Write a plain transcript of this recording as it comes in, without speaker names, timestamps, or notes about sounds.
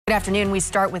Good afternoon. We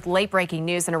start with late-breaking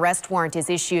news. An arrest warrant is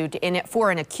issued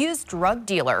for an accused drug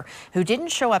dealer who didn't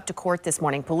show up to court this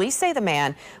morning. Police say the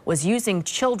man was using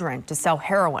children to sell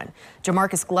heroin.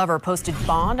 Jamarcus Glover posted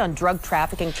bond on drug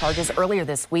trafficking charges earlier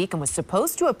this week and was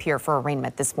supposed to appear for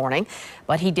arraignment this morning,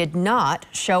 but he did not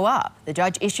show up. The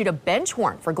judge issued a bench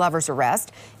warrant for Glover's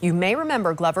arrest. You may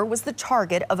remember Glover was the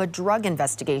target of a drug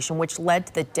investigation which led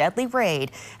to the deadly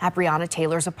raid at Breonna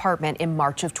Taylor's apartment in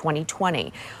March of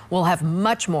 2020. We'll have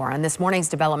much more on this morning's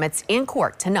developments in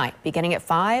court tonight, beginning at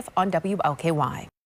 5 on WLKY.